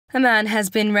A man has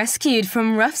been rescued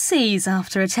from rough seas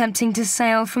after attempting to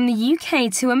sail from the UK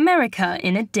to America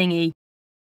in a dinghy.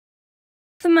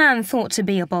 The man, thought to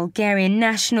be a Bulgarian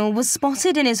national, was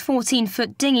spotted in his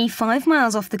 14-foot dinghy 5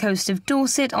 miles off the coast of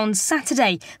Dorset on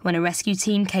Saturday when a rescue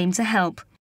team came to help.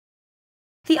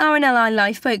 The RNLI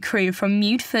lifeboat crew from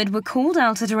Mudeford were called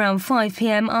out at around 5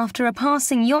 p.m. after a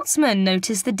passing yachtsman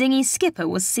noticed the dinghy's skipper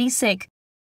was seasick.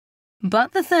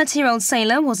 But the 30-year-old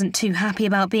sailor wasn't too happy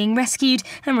about being rescued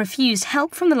and refused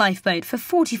help from the lifeboat for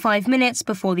 45 minutes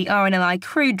before the RNLI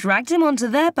crew dragged him onto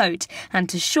their boat and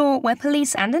to shore where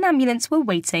police and an ambulance were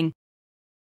waiting.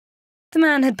 The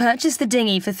man had purchased the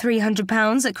dinghy for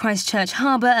 £300 at Christchurch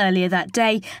harbour earlier that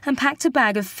day and packed a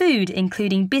bag of food,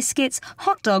 including biscuits,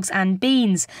 hot dogs and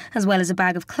beans, as well as a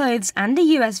bag of clothes and a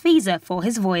US visa for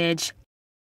his voyage.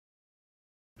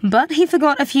 But he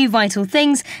forgot a few vital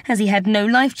things, as he had no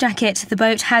life jacket, the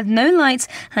boat had no lights,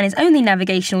 and his only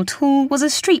navigational tool was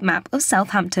a street map of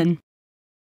Southampton.